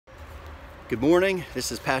Good morning,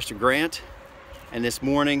 this is Pastor Grant, and this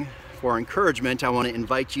morning for encouragement I want to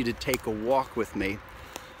invite you to take a walk with me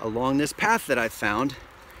along this path that I found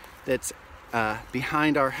that's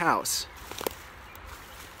behind our house.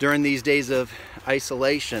 During these days of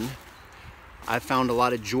isolation, I found a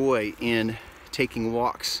lot of joy in taking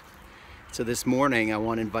walks. So this morning I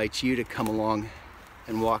want to invite you to come along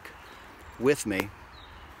and walk with me.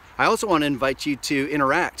 I also want to invite you to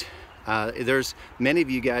interact. There's many of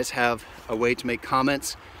you guys have a way to make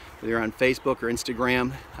comments, whether you're on Facebook or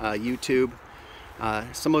Instagram, YouTube.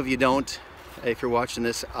 Some of you don't. If you're watching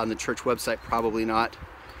this on the church website, probably not.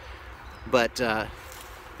 But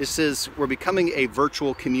we're becoming a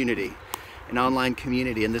virtual community, an online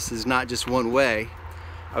community, and this is not just one way.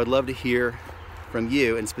 I would love to hear from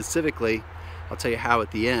you, and specifically, I'll tell you how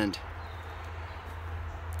at the end.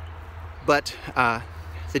 But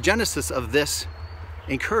the genesis of this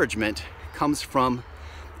encouragement comes from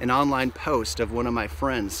an online post of one of my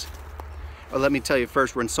friends. Well, let me tell you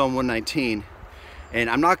first, we're in Psalm 119, and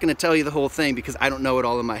I'm not going to tell you the whole thing because I don't know it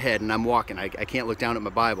all in my head, and I'm walking. I can't look down at my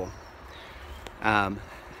Bible.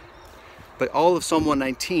 But all of Psalm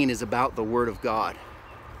 119 is about the Word of God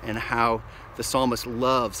and how the psalmist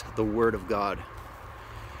loves the Word of God.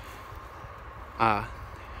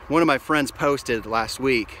 One of my friends posted last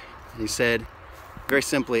week, and he said, very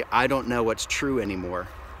simply, I don't know what's true anymore.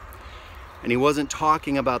 And he wasn't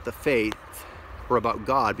talking about the faith or about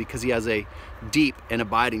God because he has a deep and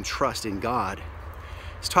abiding trust in God.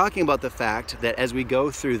 He's talking about the fact that as we go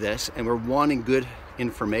through this and we're wanting good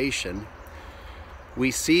information, we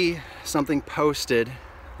see something posted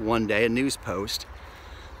one day, a news post,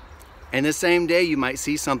 and the same day you might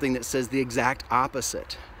see something that says the exact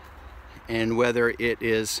opposite. And whether it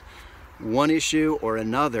is one issue or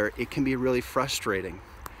another, it can be really frustrating.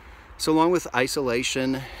 So along with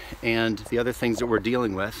isolation and the other things that we're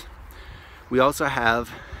dealing with, we also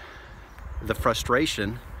have the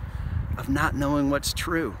frustration of not knowing what's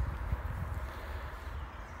true.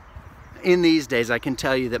 In these days, I can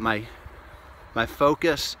tell you that my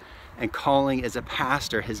focus and calling as a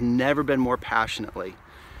pastor has never been more passionately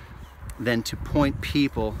than to point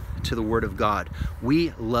people to the Word of God.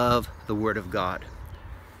 We love the Word of God.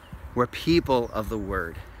 We're people of the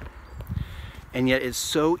Word. And yet it's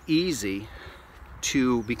so easy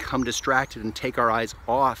to become distracted and take our eyes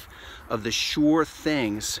off of the sure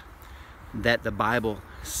things that the Bible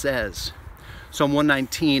says. Psalm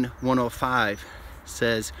 119, 105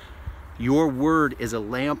 says, "Your word is a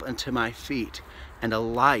lamp unto my feet and a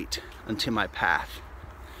light unto my path."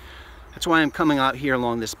 That's why I'm coming out here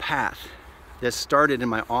along this path. This started in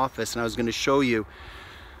my office, and I was going to show you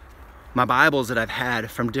my Bibles that I've had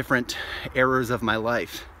from different eras of my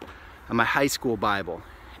life. My high school Bible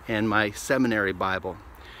and my seminary Bible,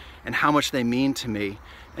 and how much they mean to me,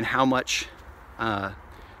 and how much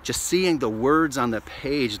just seeing the words on the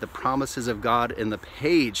page, the promises of God in the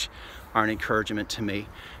page, are an encouragement to me.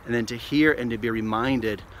 And then to hear and to be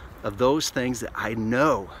reminded of those things that I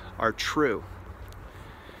know are true.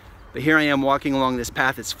 But here I am walking along this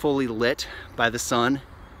path. It's fully lit by the sun.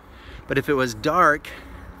 But if it was dark,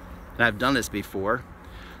 and I've done this before,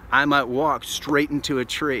 I might walk straight into a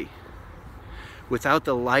tree. Without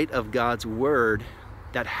the light of God's Word,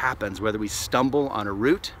 that happens, whether we stumble on a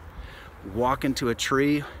root, walk into a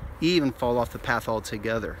tree, even fall off the path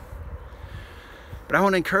altogether. But I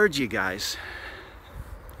want to encourage you guys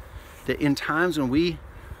that in times when we,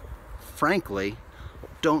 frankly,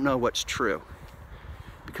 don't know what's true,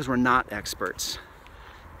 because we're not experts,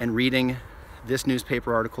 and reading this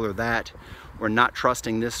newspaper article or that, or not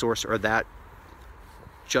trusting this source or that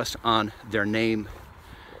just on their name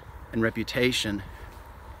and reputation,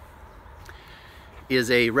 is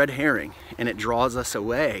a red herring, and it draws us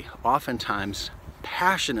away, oftentimes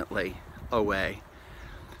passionately away,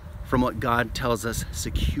 from what God tells us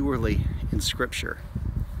securely in Scripture.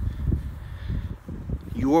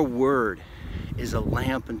 Your word is a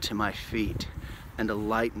lamp unto my feet and a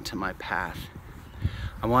light unto my path.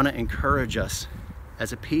 I want to encourage us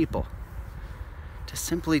as a people to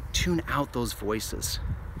simply tune out those voices.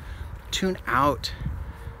 Tune out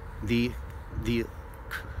the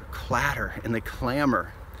clatter and the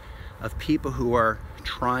clamor of people who are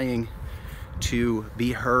trying to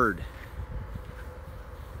be heard,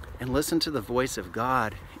 and listen to the voice of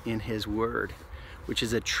God in His Word, which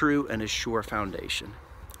is a true and a sure foundation.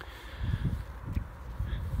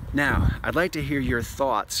 Now, I'd like to hear your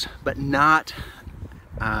thoughts, but not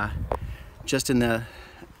just in the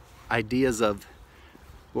ideas of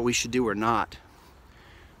what we should do or not.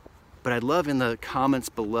 But I'd love in the comments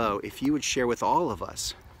below if you would share with all of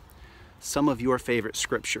us some of your favorite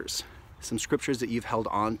scriptures, some scriptures that you've held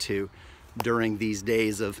on to during these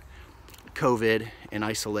days of COVID and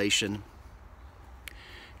isolation.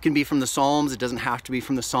 It can be from the Psalms. It doesn't have to be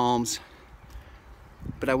from the Psalms.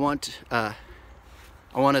 But I want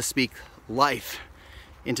to speak life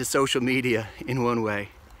into social media in one way.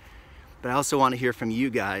 But I also want to hear from you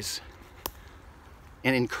guys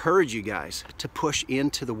and encourage you guys to push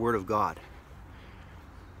into the Word of God.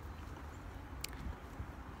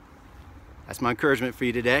 That's my encouragement for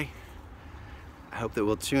you today. I hope that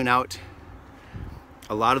we'll tune out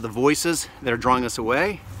a lot of the voices that are drawing us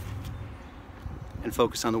away and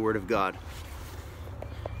focus on the Word of God.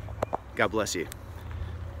 God bless you.